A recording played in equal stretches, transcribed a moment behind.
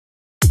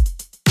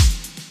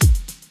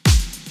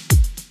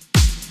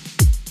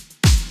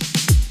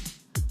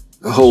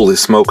Holy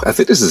smoke, I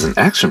think this is an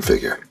action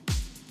figure.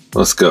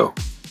 Let's go.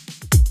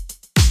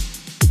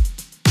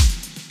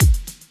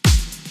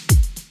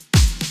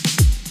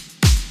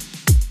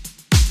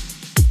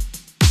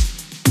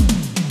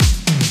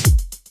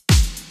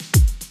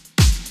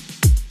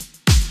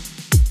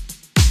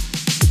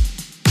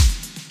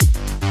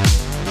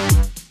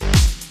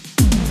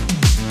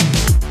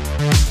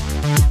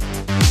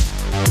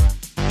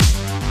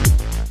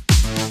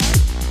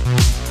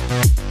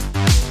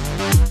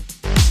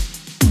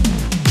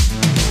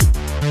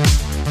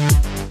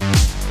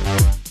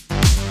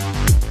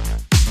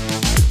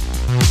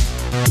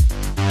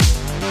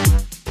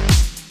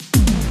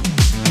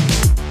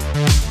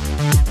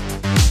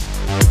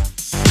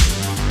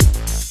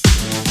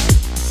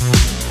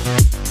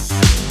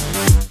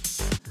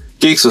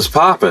 Geeks was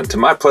poppin'. To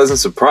my pleasant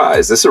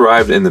surprise, this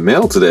arrived in the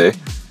mail today.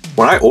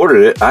 When I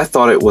ordered it, I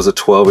thought it was a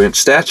 12-inch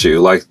statue,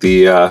 like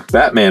the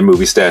Batman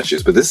movie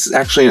statues, but this is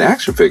actually an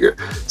action figure.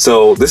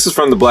 So this is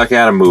from the Black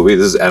Adam movie.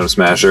 This is Atom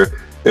Smasher.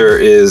 There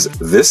is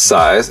this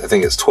size, I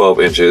think it's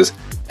 12 inches,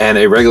 and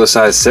a regular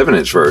size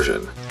 7-inch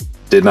version.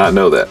 Did not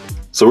know that.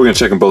 So we're gonna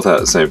check them both out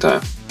at the same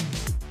time.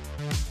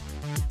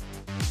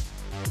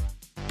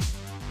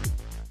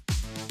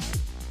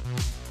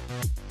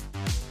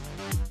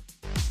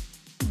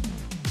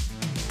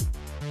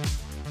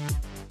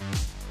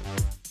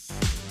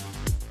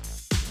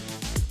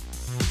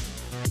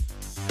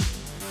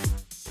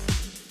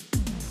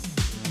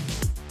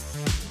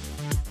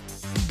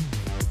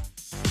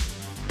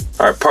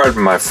 Alright,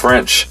 pardon my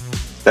French,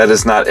 that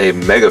is not a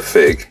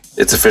Megafig.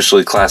 It's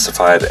officially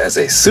classified as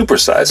a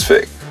supersized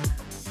fig.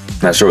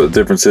 Not sure what the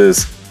difference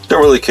is.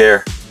 Don't really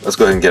care. Let's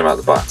go ahead and get them out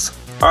of the box.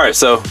 Alright,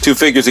 so 2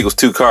 figures equals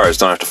 2 cars.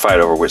 Don't have to fight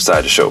over which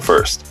side to show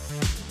first.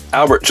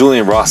 Albert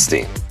Julian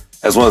Rothstein.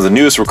 As one of the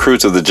newest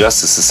recruits of the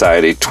Justice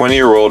Society,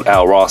 20-year-old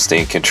Al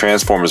Rothstein can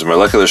transform his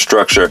molecular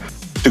structure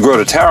to grow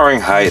to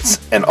towering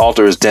heights and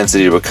alter his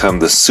density to become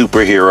the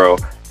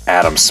superhero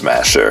Atom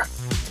Smasher.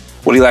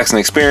 What he lacks in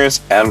experience,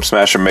 Atom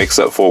Smasher makes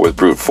up for with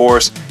brute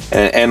force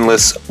and an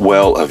endless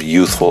well of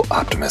youthful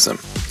optimism.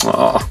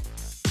 Aww.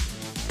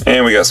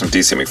 And we got some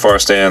DC McFarlane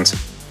stands,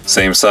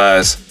 same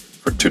size,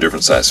 for 2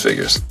 different size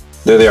figures.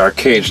 There they are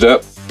caged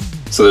up.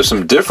 So there's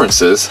some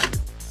differences.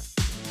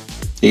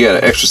 You got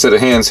an extra set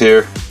of hands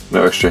here,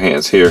 no extra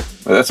hands here.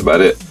 But that's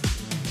about it.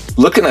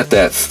 Looking at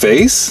that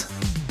face,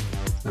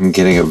 I'm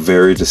getting a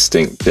very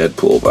distinct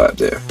Deadpool vibe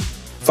there.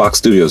 Fox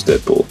Studios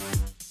Deadpool.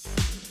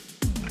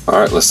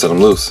 Alright, let's set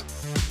them loose.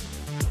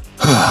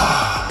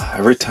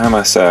 Every time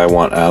I say I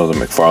want out of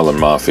the McFarlane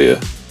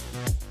Mafia,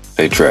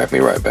 they drag me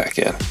right back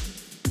in.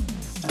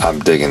 I'm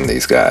digging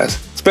these guys,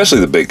 especially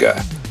the big guy.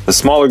 The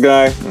smaller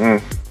guy,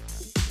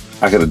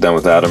 I could have done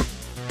without him.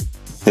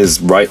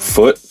 His right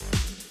foot,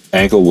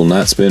 ankle will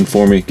not spin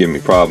for me, give me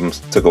problems.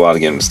 Took a while to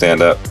get him to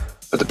stand up.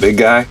 But the big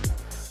guy,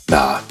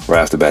 nah,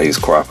 right off the bat, he's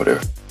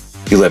cooperative.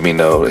 He let me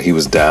know that he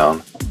was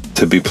down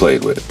to be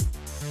played with.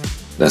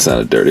 That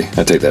sounded dirty,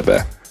 I take that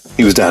back.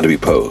 He was down to be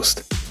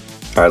posed.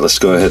 Alright, let's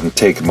go ahead and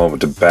take a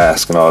moment to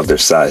bask in all of their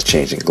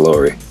size-changing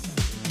glory.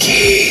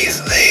 Keith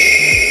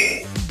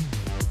Lee.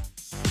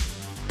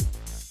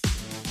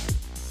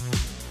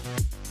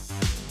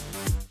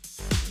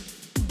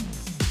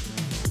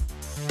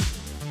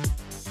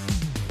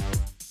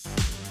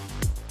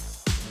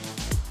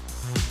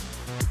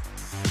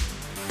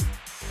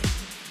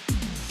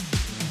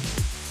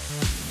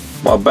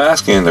 While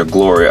basking in their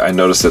glory, I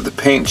noticed that the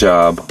paint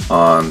job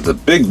on the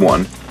big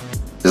one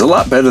is a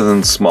lot better than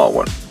the small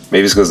one.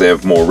 Maybe it's because they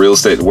have more real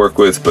estate to work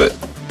with, but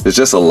there's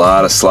just a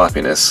lot of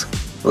sloppiness.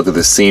 Look at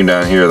this seam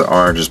down here, the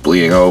orange is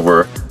bleeding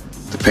over.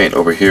 The paint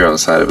over here on the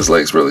side of his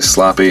leg is really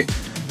sloppy.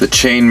 The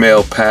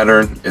chainmail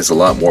pattern is a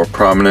lot more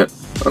prominent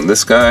on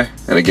this guy,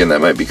 and again, that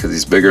might be because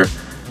he's bigger.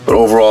 But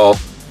overall,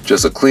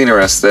 just a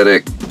cleaner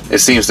aesthetic. It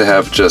seems to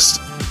have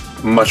just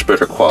much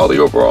better quality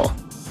overall.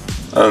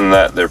 Other than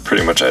that, they're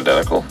pretty much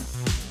identical.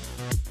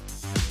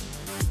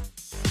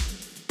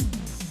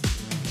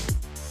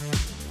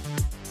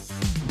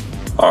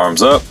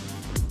 Arms up.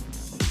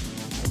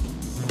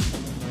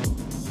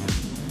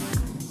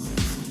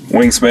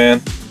 Wingspan.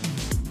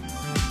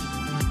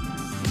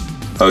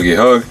 Huggy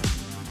hug.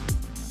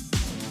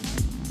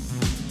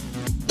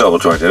 Double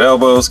jointed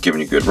elbows, giving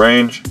you good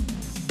range.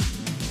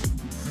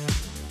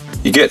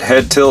 You get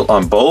head tilt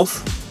on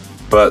both,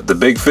 but the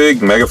big fig,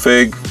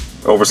 Megafig,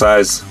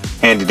 oversized,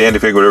 handy dandy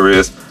fig, whatever it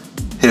is,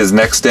 his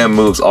neck stem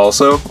moves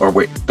also, or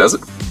wait, does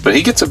it? But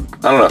he gets a,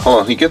 I don't know, hold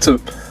on, he gets a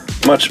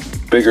much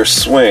bigger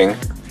swing.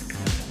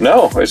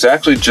 No, it's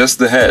actually just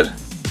the head.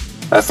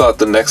 I thought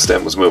the neck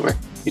stem was moving.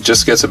 He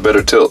just gets a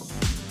better tilt,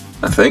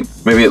 I think.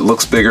 Maybe it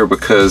looks bigger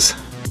because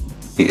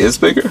he is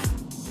bigger?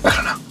 I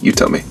don't know, you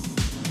tell me.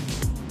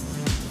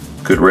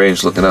 Good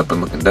range looking up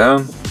and looking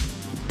down.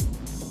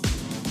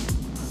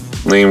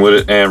 Lean with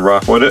it and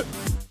rock with it.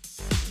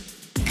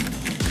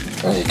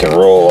 And you can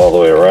roll all the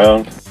way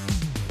around.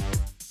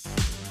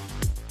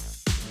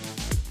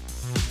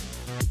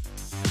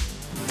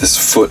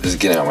 This foot is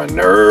getting on my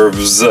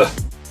nerves.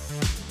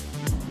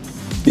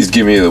 He's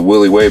giving me the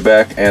willy way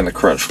back and the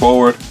crunch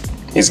forward.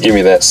 He's giving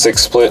me that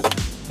 6 split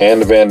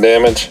and the band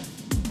damage.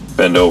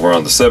 Bend over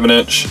on the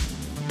 7-inch.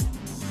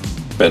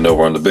 Bend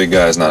over on the big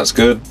guy is not as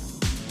good.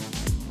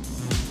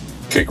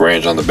 Kick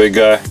range on the big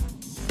guy.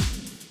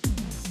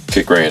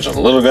 Kick range on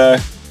the little guy.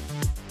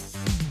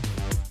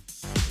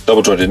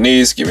 Double jointed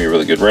knees give me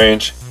really good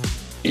range.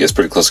 He gets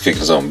pretty close to kicking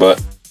his own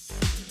butt.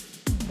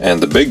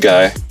 And the big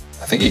guy,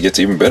 I think he gets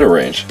even better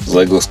range. His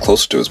leg looks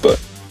closer to his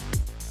butt.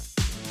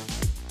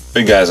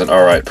 Big guy's an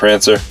alright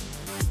prancer.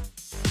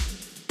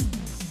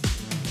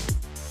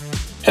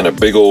 And a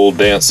big old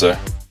dancer.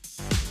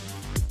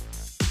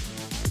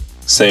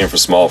 Same for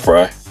small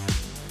fry.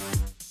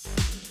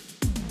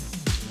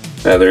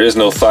 Now there is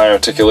no thigh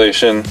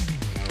articulation,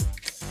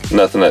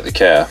 nothing at the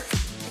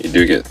calf. You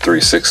do get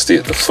 360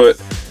 at the foot,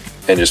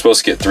 and you're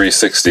supposed to get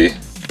 360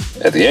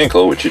 at the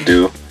ankle, which you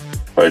do,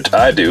 or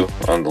I do,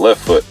 on the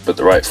left foot, but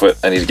the right foot,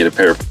 I need to get a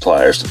pair of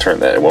pliers to turn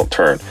that. It won't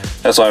turn.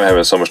 That's why I'm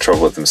having so much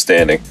trouble with him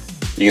standing.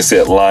 You can see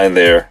that line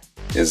there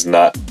is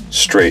not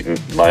straight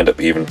and lined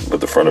up even with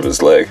the front of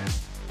his leg.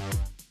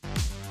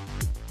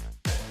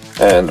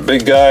 And the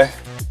big guy,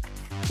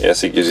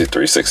 yes, he gives you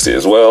 360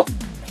 as well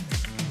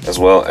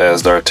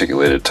as the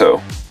articulated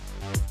toe.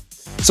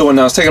 So when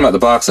I was taking him out the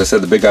box, I said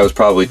the big guy was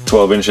probably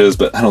 12 inches,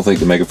 but I don't think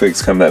the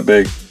Megafigs come that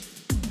big.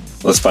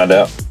 Let's find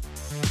out.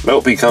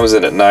 Nope, he comes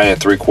in at 9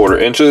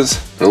 3/4 inches.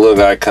 The little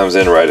guy comes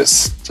in right at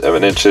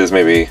 7 inches,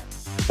 maybe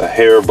a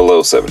hair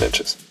below 7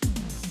 inches.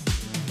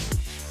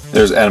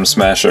 There's Atom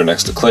Smasher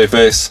next to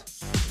Clayface.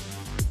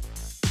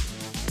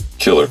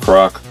 Killer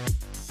Croc.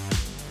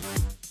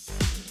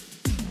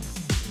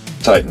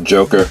 Titan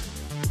Joker.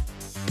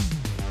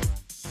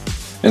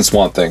 And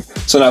Swamp Thing.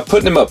 So now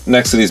putting him up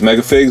next to these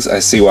Megafigs, I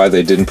see why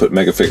they didn't put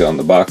Megafig on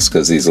the box,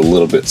 because he's a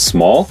little bit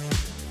small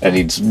and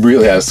he's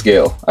really out of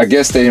scale. I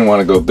guess they didn't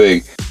want to go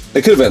big.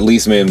 They could have at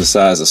least made him the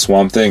size of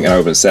Swamp Thing and I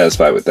would have been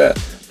satisfied with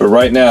that. But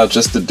right now,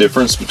 just the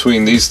difference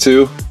between these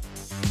two,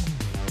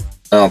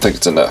 I don't think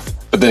it's enough.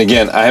 But then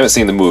again, I haven't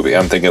seen the movie.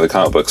 I'm thinking of the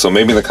comic book. So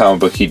maybe in the comic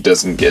book he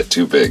doesn't get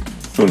too big.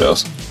 Who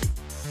knows?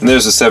 And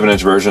there's a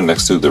 7-inch version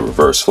next to the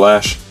Reverse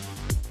Flash.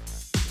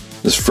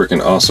 This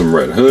freaking awesome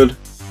red hood.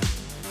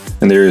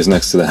 And there he is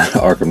next to that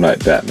Arkham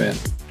Knight Batman.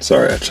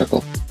 Sorry, I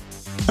chuckled.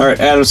 Alright,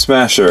 Atom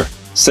Smasher.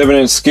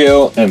 7-inch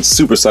scale and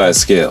supersized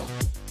scale.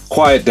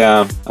 Quiet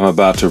down, I'm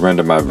about to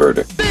render my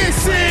verdict.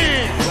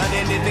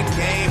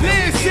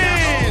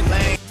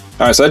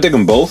 Alright, so I dig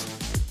them both.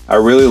 I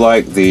really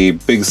like the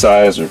big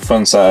size or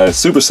fun size,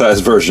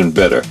 supersized version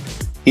better.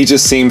 He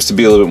just seems to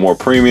be a little bit more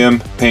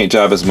premium. Paint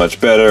job is much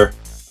better.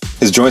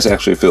 His joints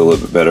actually feel a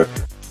little bit better.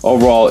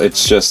 Overall,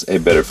 it's just a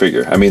better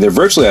figure. I mean, they're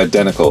virtually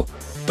identical,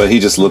 but he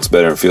just looks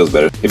better and feels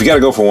better. If you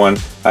gotta go for one,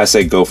 I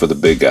say go for the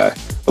big guy.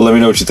 But let me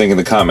know what you think in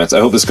the comments. I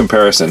hope this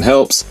comparison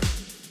helps.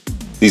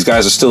 These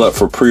guys are still up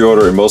for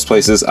pre-order in most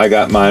places. I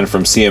got mine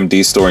from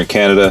CMD store in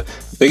Canada.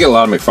 They get a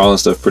lot of McFarlane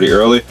stuff pretty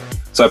early,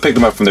 so I picked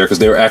them up from there because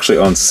they were actually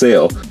on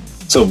sale.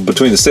 So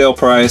between the sale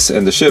price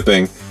and the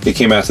shipping, it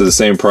came out to the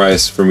same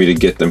price for me to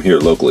get them here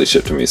locally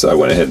shipped to me, so I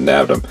went ahead and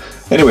nabbed them.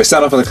 Anyway,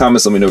 sound off in the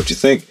comments, let me know what you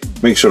think.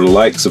 Make sure to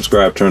like,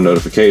 subscribe, turn on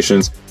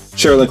notifications,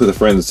 share a link with a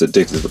friend that's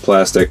addicted to the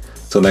plastic.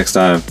 Till next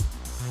time,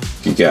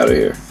 geek out of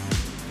here.